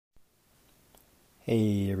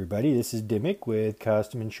Hey everybody, this is Dimmick with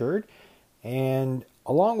Custom Insured, and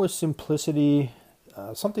along with simplicity,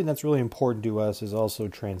 something that's really important to us is also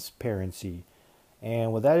transparency.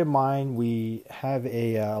 And with that in mind, we have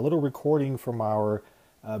a little recording from our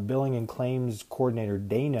billing and claims coordinator,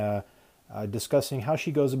 Dana, discussing how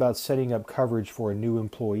she goes about setting up coverage for a new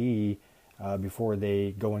employee before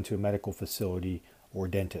they go into a medical facility or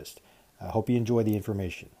dentist. I hope you enjoy the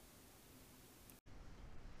information.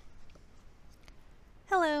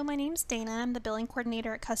 Hello, my name's Dana. I'm the billing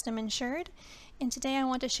coordinator at Custom Insured, and today I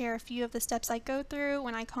want to share a few of the steps I go through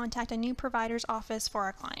when I contact a new provider's office for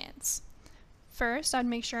our clients. First, I'd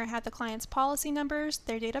make sure I have the client's policy numbers,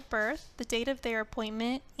 their date of birth, the date of their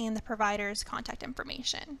appointment, and the provider's contact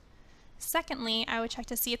information. Secondly, I would check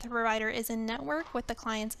to see if the provider is in network with the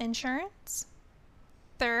client's insurance.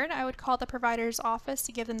 Third, I would call the provider's office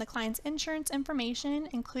to give them the client's insurance information,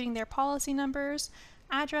 including their policy numbers,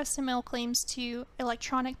 address to mail claims to,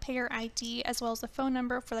 electronic payer ID, as well as the phone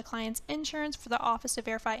number for the client's insurance for the office to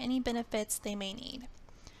verify any benefits they may need.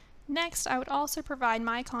 Next, I would also provide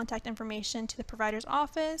my contact information to the provider's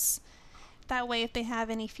office. That way, if they have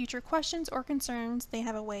any future questions or concerns, they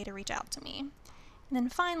have a way to reach out to me. And then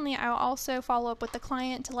finally, I will also follow up with the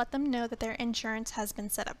client to let them know that their insurance has been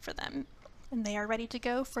set up for them and they are ready to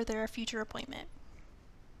go for their future appointment.